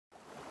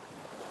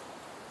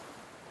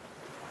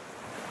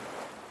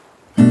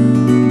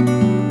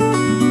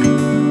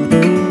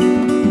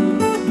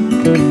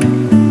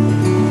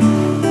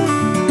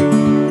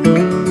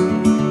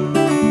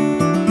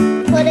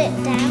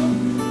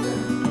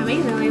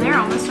there,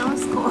 almost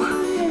cool.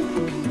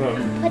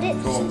 Put it,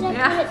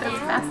 Yeah, that's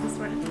fast this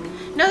morning.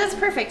 No, that's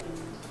perfect.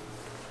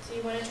 So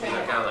you want to try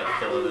I kind of like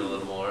fill it in a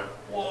little more.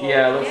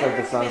 Yeah, it looks like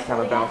the sun's kind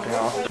of bouncing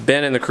off.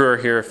 Ben and the crew are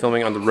here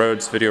filming on the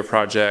Rhodes video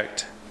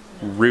project,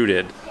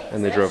 Rooted,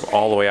 and they drove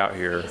all the way out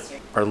here.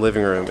 Our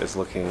living room is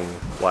looking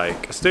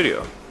like a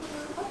studio.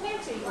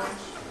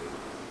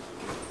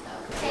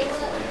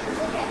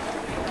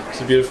 It's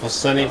a beautiful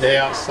sunny day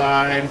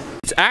outside.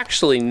 It's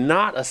actually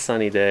not a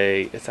sunny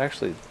day. It's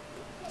actually,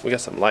 we got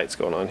some lights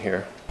going on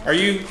here. Are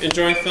you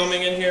enjoying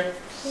filming in here?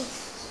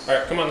 All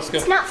right, come on, let's go.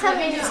 It's not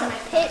filming, it's a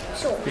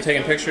picture. You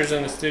taking pictures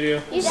in the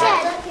studio? You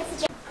said.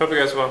 Hope you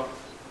guys well.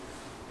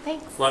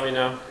 Thanks. Let me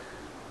know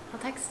I'll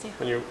text you.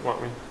 when you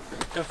want me.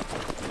 Go.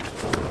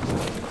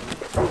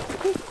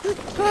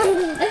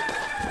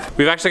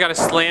 We've actually got a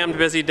slammed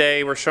busy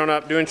day. We're showing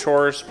up, doing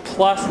chores,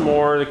 plus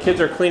more. The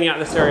kids are cleaning out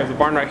this area of the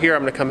barn right here.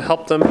 I'm gonna come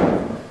help them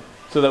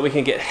so that we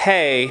can get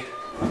hay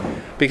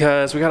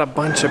because we got a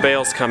bunch of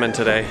bales coming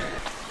today.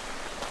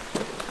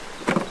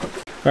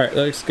 All right,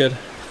 that looks good.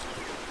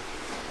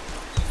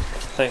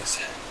 Thanks.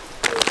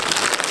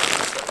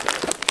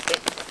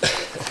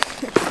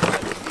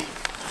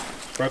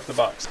 Broke the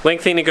box.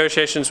 Lengthy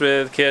negotiations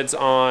with kids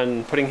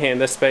on putting hay in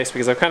this space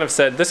because I've kind of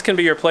said this can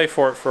be your play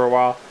fort for a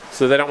while.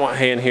 So they don't want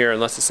hay in here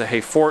unless it's a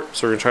hay fort.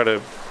 So we're gonna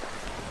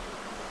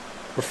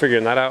we're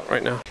figuring that out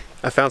right now.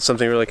 I found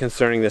something really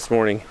concerning this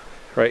morning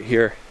right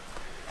here.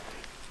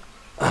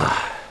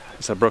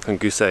 It's a broken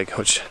goose egg,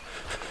 which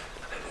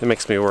it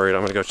makes me worried.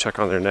 I'm gonna go check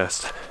on their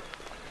nest.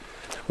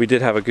 We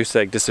did have a goose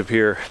egg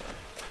disappear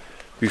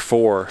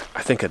before.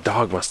 I think a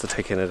dog must have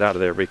taken it out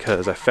of there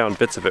because I found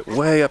bits of it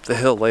way up the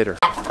hill later.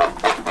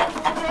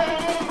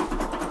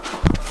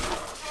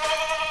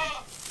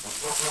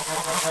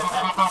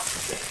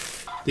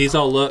 These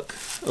all look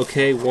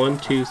okay. 1,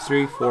 2,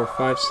 3, 4,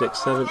 5,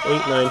 6, 7,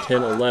 8, 9,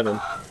 10,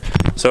 11.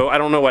 So I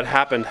don't know what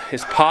happened.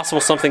 It's possible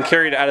something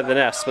carried out of the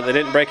nest, but they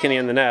didn't break any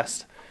in the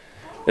nest.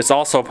 It's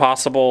also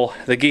possible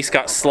the geese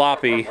got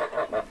sloppy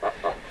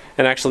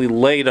and actually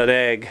laid an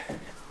egg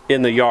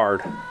in the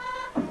yard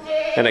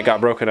and it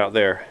got broken out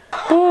there.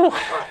 Ooh.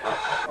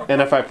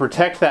 And if I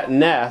protect that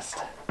nest,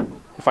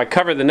 if I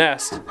cover the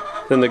nest,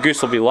 then the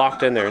goose will be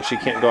locked in there and she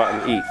can't go out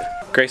and eat.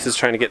 Grace is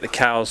trying to get the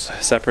cows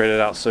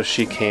separated out so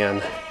she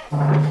can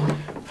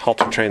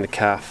halter train the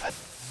calf.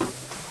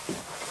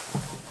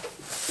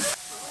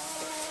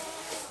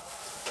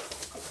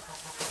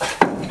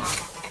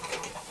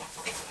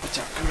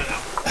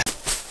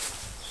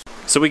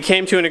 So we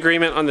came to an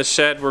agreement on the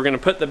shed. We're going to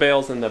put the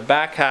bales in the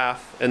back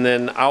half and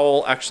then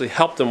I'll actually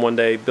help them one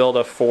day build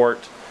a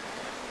fort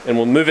and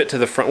we'll move it to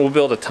the front. We'll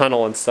build a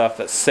tunnel and stuff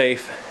that's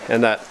safe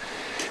and that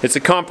it's a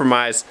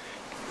compromise.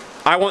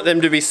 I want them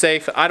to be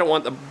safe. I don't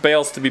want the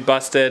bales to be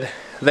busted.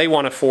 They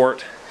want a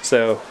fort.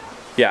 So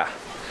yeah,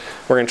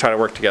 we're gonna try to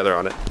work together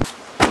on it.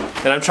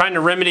 And I'm trying to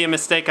remedy a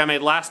mistake I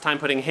made last time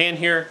putting hay in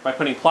here by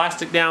putting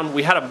plastic down.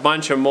 We had a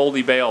bunch of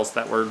moldy bales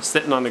that were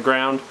sitting on the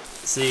ground.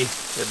 See,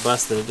 it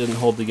busted, it didn't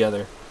hold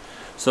together.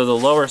 So the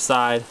lower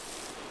side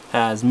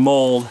has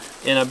mold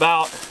in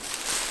about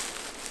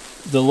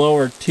the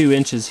lower 2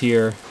 inches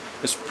here.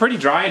 It's pretty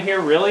dry in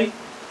here, really,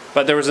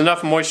 but there was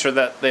enough moisture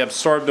that they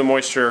absorbed the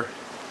moisture,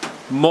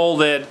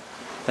 molded,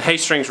 the hay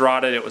strings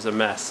rotted, it was a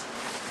mess.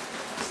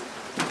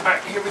 All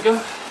right, here we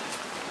go.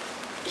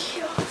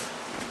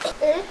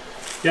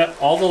 Yep,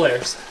 all the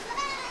layers.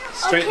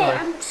 Straight line.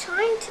 I'm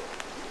trying to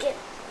get...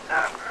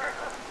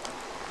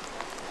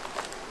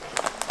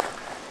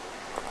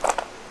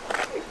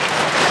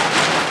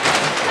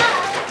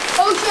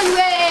 Ocean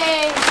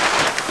wave!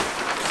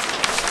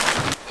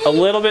 A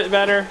little bit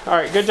better. All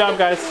right, good job,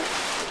 guys.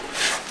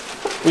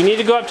 We need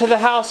to go up to the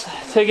house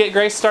to get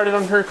Grace started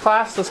on her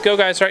class. Let's go,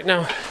 guys, right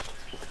now.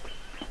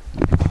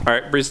 All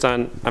right, Bree's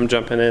done. I'm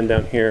jumping in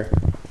down here.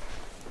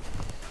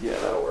 Yeah,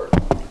 that'll work.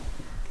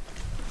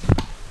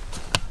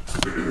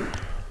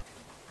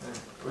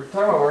 We're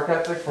talking about work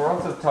ethic, but we're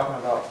also talking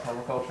about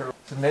permaculture.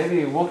 So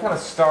maybe we'll kind of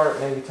start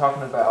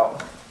talking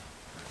about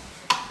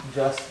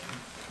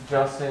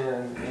Justin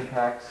and the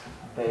impact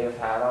they have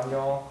had on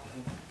y'all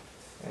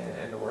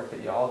and the work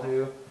that y'all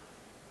do.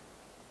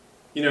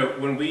 You know,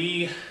 when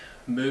we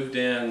moved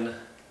in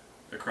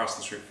across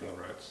the street from the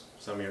Rhodes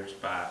some years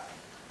back,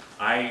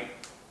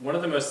 one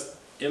of the most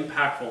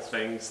impactful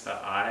things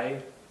that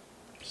I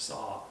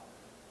saw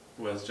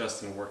was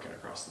Justin working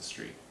across the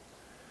street.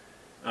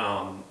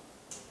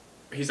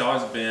 He's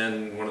always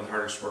been one of the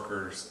hardest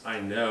workers I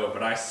know,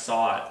 but I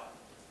saw it,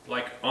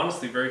 like,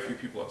 honestly, very few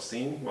people have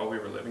seen while we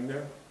were living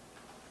there.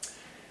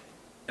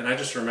 And I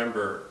just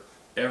remember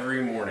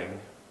every morning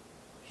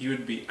he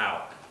would be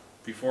out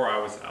before I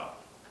was out,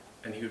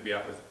 and he would be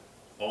out with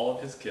all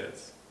of his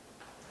kids,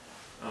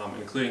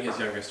 including his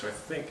youngest, who I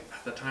think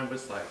at the time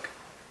was like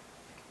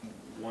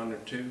 1 or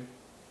 2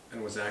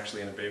 and was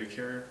actually in a baby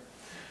carrier.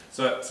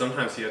 So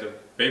sometimes he had a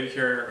baby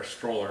carrier or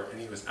stroller and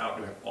he was out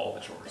doing all the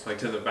chores, like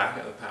to the back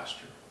of the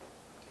pasture.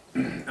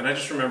 And I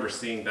just remember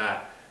seeing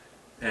that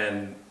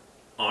and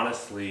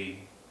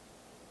honestly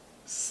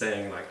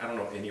saying, like, I don't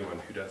know anyone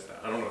who does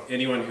that. I don't know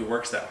anyone who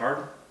works that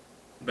hard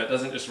but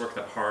doesn't just work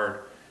that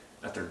hard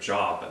at their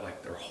job, but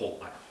like their whole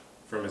life,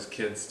 from his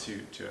kids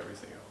to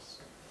everything else.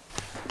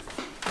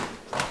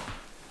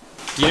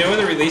 Do you know when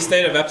the release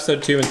date of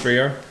episode 2 and 3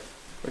 are?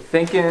 We're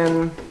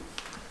thinking,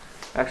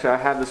 actually I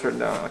have this written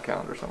down on a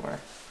calendar somewhere.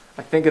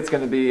 I think it's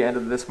going to be end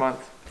of this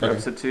month for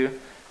episode 2.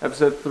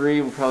 Episode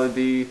 3 will probably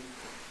be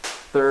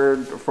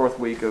 3rd or 4th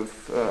week of,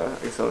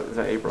 I guess, is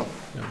that April?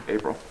 Yeah.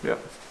 April, yeah.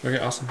 Okay,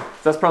 awesome. So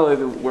that's probably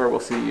where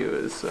we'll see you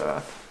is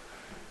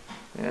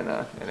in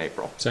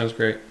April. Sounds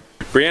great.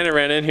 Brianna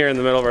ran in here in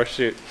the middle of our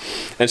shoot,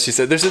 and she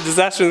said, "There's a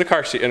disaster in the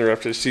car." She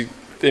interrupted.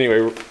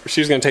 Anyway,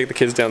 she was going to take the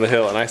kids down the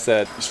hill, and I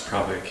said, "There's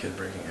probably a kid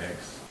bringing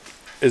eggs."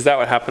 Is that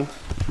what happened?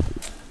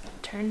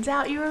 Turns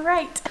out you were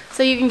right.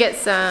 So you can get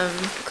some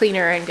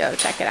cleaner and go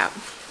check it out.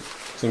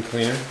 Some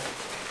cleaner?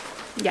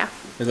 Yeah.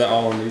 Is that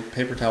all on the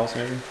paper towels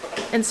maybe?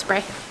 And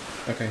spray.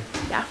 Okay.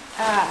 Yeah.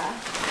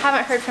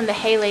 Haven't heard from the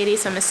hay lady,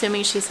 so I'm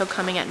assuming she's still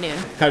coming at noon.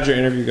 How'd your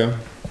interview go?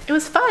 It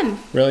was fun.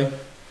 Really?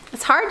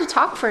 It's hard to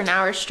talk for an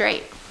hour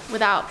straight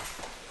without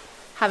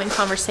having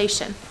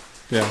conversation.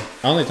 Yeah.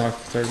 I only talked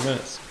for 30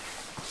 minutes.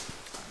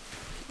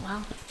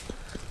 Well,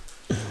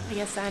 I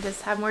guess I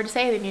just have more to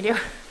say than you do.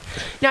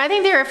 No, I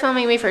think they were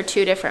filming me for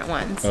 2 different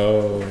ones.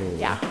 Oh.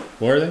 Yeah.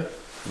 Were they?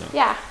 No.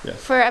 Yeah.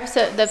 Yes. For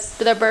episode,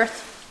 the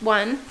birth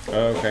one.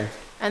 Oh, okay.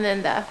 And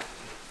then the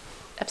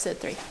episode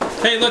 3.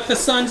 Hey, look, the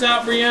sun's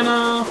out,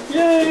 Brianna.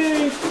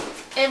 Yay!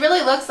 It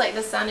really looks like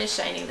the sun is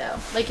shining though.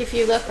 Like if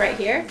you look right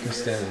here,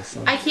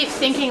 I keep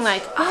thinking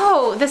like,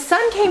 oh, the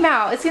sun came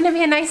out. It's gonna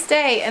be a nice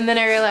day. And then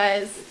I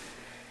realize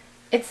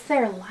it's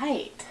their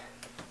light.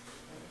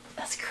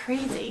 That's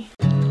crazy.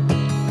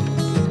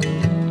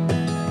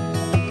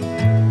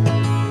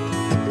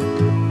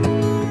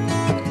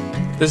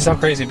 This is how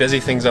crazy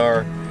busy things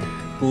are.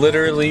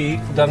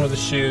 Literally done with the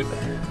shoot.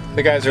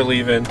 The guys are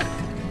leaving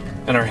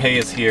and our hay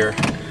is here.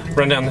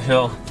 Run down the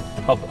hill,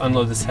 help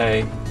unload this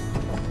hay,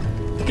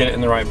 get it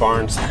in the right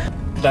barns.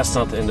 That's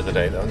not the end of the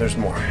day though, there's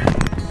more.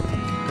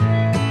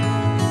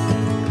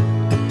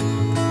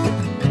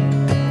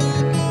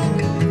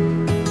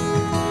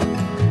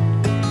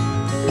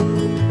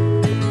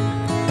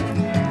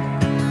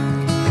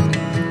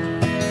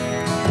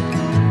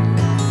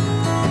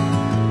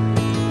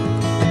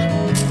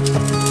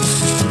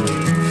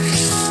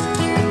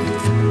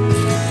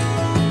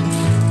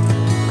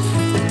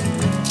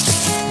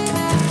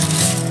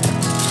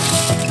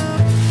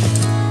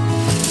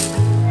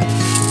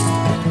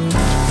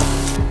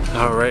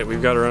 Alright,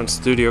 we've got our own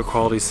studio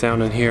quality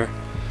sound in here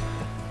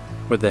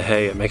with the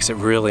hay. It makes it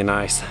really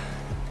nice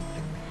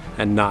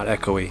and not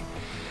echoey.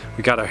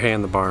 We got our hay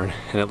in the barn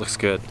and it looks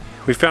good.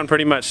 We found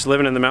pretty much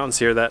living in the mountains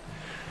here that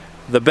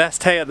the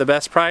best hay at the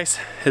best price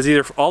is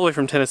either all the way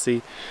from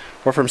Tennessee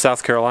or from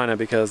South Carolina,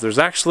 because there's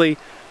actually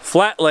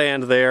flat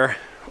land there,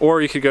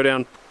 or you could go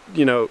down,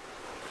 you know,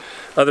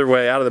 other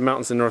way out of the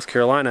mountains in North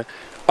Carolina.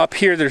 Up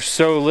here there's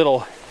so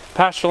little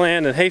pasture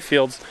land and hay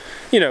fields,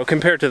 you know,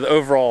 compared to the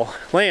overall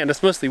land.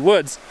 It's mostly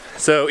woods.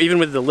 So even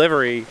with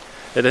delivery,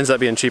 it ends up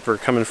being cheaper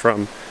coming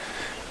from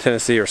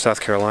Tennessee or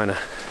South Carolina.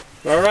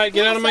 All right,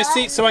 get out of my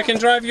seat so I can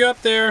drive you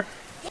up there.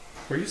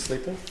 Were you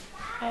sleeping?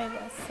 I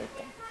was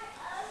sleeping.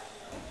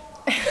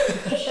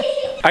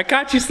 I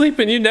caught you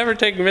sleeping. You never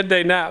take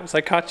midday naps. I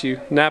caught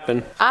you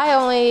napping.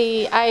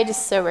 I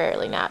just so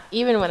rarely nap,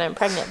 even when I'm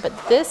pregnant.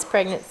 But this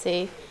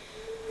pregnancy,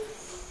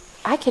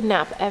 I could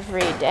nap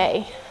every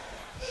day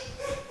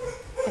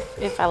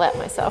if I let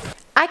myself.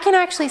 I can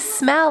actually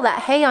smell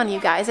that hay on you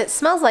guys. It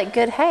smells like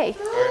good hay.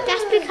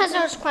 That's because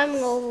I was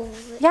climbing over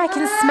it. Yeah, I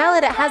can smell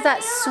it. It has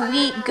that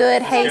sweet,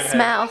 good hay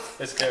smell.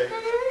 It's good.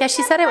 Yeah,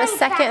 she said it was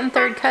 2nd and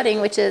 3rd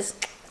cutting, which is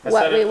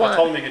what we want. I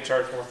told them they could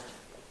charge more.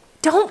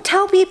 Don't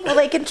tell people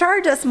they can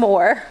charge us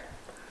more.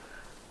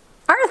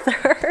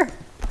 Arthur.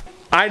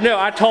 I know,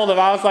 I told him,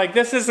 I was like,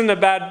 this isn't a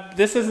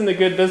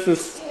good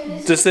business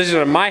decision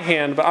on my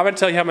hand, but I'm gonna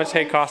tell you how much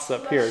hay costs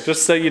up here,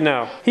 just so you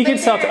know. He can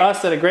sell to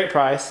us at a great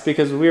price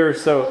because we were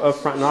so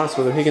upfront and honest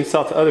with him. He can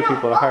sell to other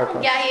people at a higher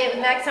price. Yeah,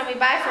 next time we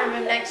buy from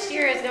him next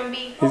year is gonna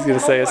be He's gonna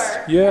say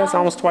it's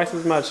almost twice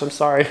as much, I'm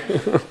sorry.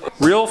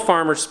 Real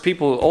farmers,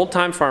 people,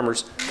 old-time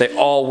farmers, they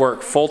all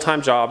work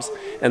full-time jobs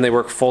and they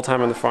work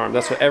full-time on the farm.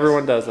 That's what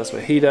everyone does. That's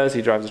what he does.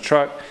 He drives a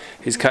truck.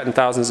 He's cutting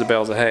thousands of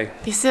bales of hay.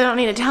 You still don't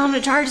need to tell him to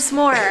charge us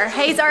more.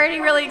 Hay's already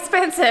really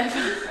expensive.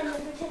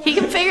 He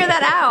can figure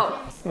that out.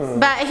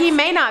 But he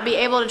may not be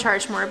able to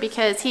charge more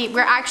because we're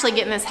actually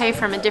getting this hay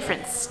from a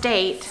different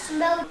state.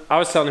 I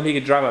was telling him he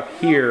could drive up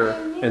here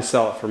and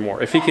sell it for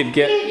more. If he could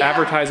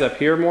advertise up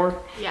here more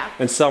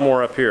and sell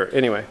more up here.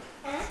 Anyway,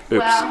 oops.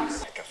 Well,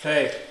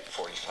 Hey.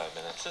 45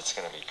 minutes, it's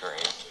gonna be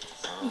great.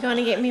 you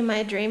gonna get me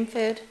my dream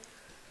food?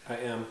 I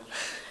am.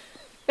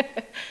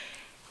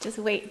 Just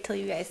wait until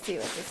you guys see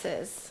what this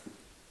is.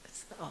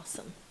 It's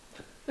awesome.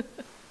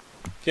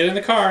 Get in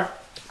the car.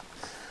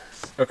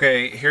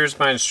 Okay, here's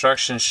my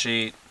instruction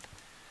sheet.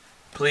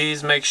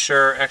 Please make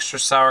sure extra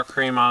sour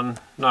cream on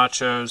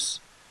nachos.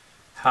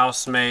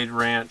 House-made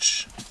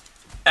ranch.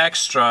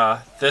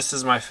 Extra, this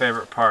is my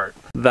favorite part.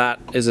 That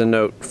is a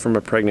note from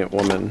a pregnant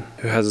woman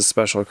who has a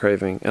special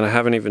craving, and I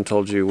haven't even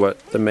told you what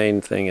the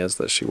main thing is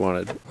that she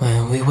wanted.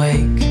 When we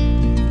wake,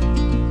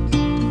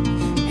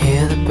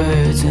 hear the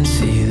birds and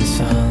see the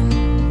sun.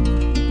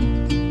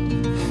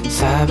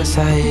 Side by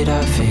side,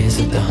 our fears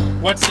are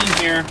done. What's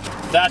in here?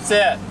 That's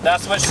it.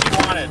 That's what she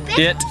wanted.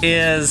 It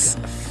is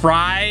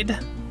fried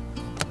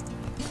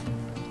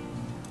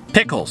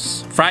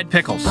pickles. Fried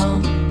pickles.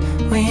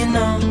 We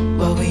know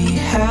what we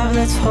have,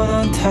 let's hold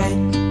on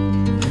tight.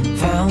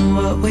 Found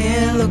what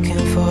we're looking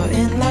for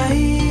in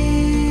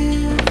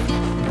life.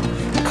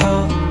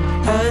 Call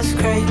us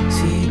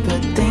crazy,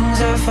 but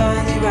things are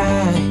finally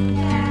right.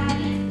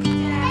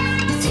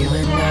 With you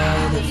and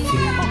I, the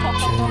future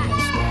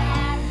is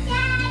bright.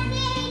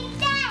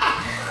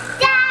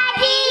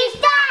 Daddy's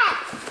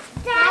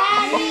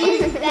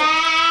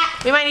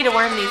back. We might need to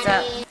warm these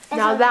up.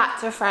 Now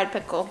that's a fried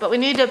pickle, but we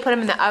need to put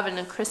them in the oven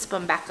and crisp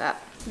them back up.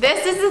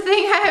 This is the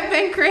thing I have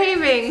been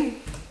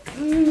craving.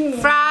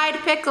 Fried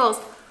pickles.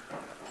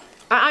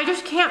 I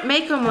just can't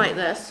make them like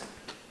this.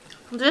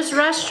 This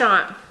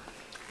restaurant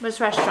does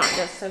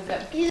so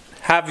good.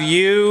 Have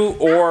you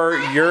or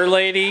your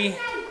lady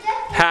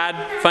had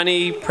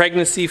funny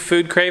pregnancy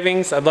food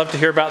cravings? I'd love to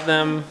hear about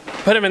them.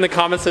 Put them in the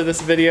comments of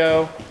this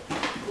video.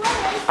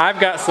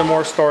 I've got some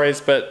more stories,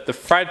 but the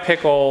fried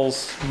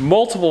pickles,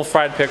 multiple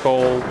fried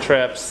pickle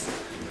trips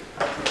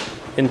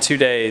in 2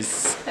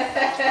 days.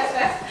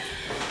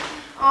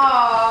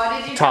 Oh,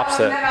 did you Tops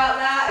tell them it. about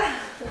that?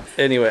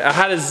 Anyway, I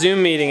had a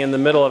Zoom meeting in the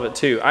middle of it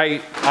too. I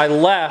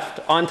left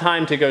on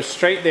time to go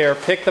straight there,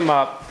 pick them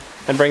up,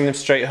 and bring them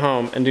straight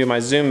home and do my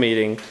Zoom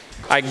meeting.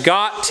 I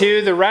got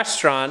to the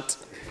restaurant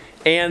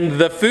and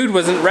the food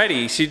wasn't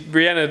ready.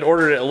 Brianna had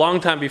ordered it a long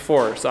time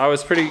before, so I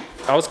was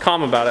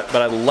calm about it,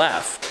 but I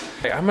left.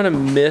 I'm gonna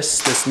miss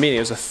this meeting.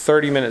 It was a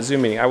 30-minute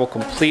Zoom meeting. I will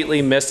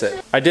completely miss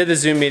it. I did the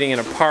Zoom meeting in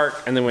a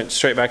park and then went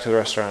straight back to the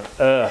restaurant.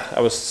 Ugh,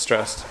 I was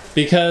stressed.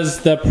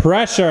 Because the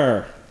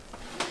pressure.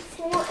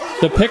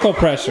 The pickle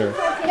pressure.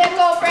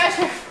 Pickle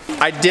pressure.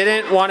 I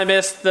didn't want to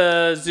miss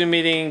the Zoom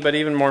meeting, but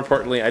even more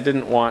importantly, I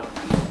didn't want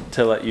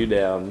to let you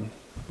down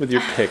with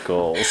your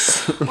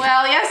pickles.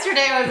 Well,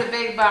 yesterday was a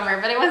big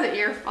bummer, but it wasn't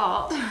your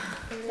fault.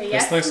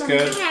 This looks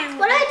good.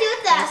 What do I do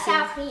with that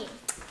sour cream?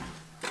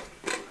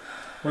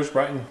 Where's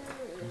Brighton?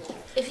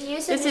 If you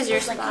use This is your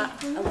spot.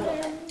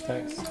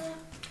 Thanks.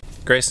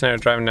 Grace and I are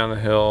driving down the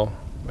hill.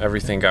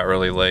 Everything got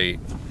really late,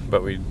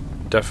 but we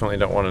definitely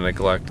don't want to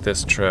neglect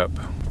this trip.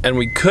 And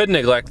we could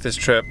neglect this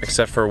trip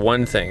except for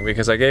one thing,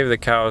 because I gave the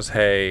cows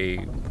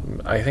hay,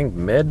 I think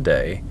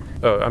midday.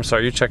 Oh, I'm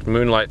sorry, you checked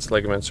Moonlight's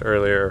ligaments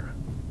earlier.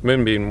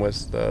 Moonbeam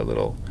was the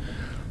little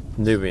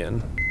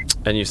Nubian,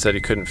 and you said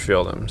you couldn't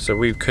feel them. So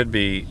we could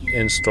be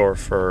in store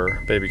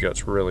for baby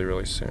goats really,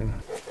 really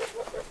soon.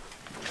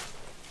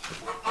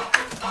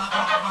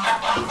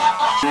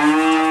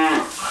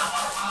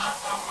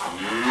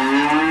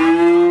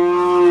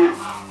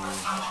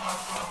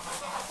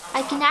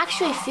 I can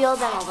actually feel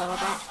them a little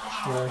bit,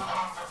 Yeah.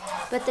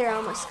 but they're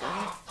almost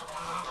gone.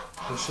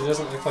 And she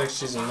doesn't look like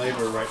she's in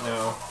labor right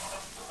now.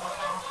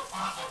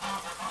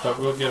 But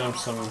we'll get them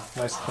some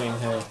nice clean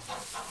hay.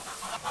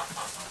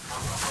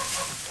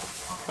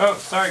 Oh,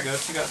 sorry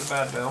Ghost, you got the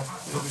bad bill.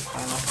 You'll be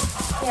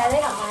fine. Yeah, they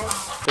don't mind.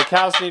 The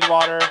cows need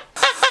water.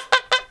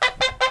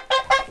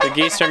 The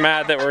geese are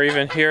mad that we're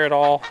even here at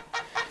all.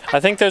 I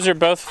think those are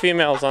both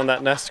females on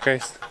that nest,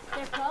 Grace.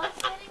 They're both sitting on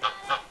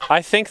it?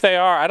 I think they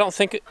are. I don't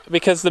think,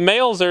 because the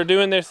males are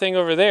doing their thing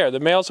over there. The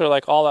males are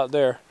like all out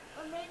there.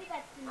 Or maybe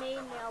that's the main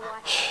male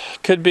watching.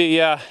 Could be,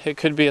 yeah, it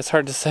could be. It's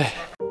hard to say.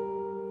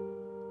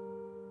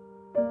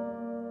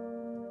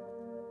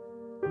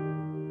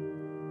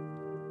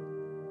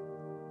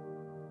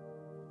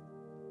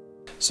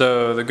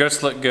 So the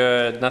goats look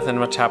good, nothing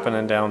much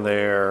happening down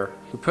there.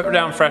 We put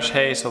down fresh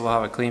hay so they'll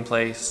have a clean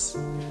place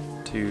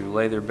to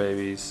lay their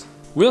babies.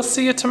 We'll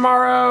see you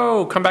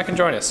tomorrow. Come back and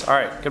join us. All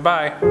right,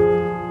 goodbye.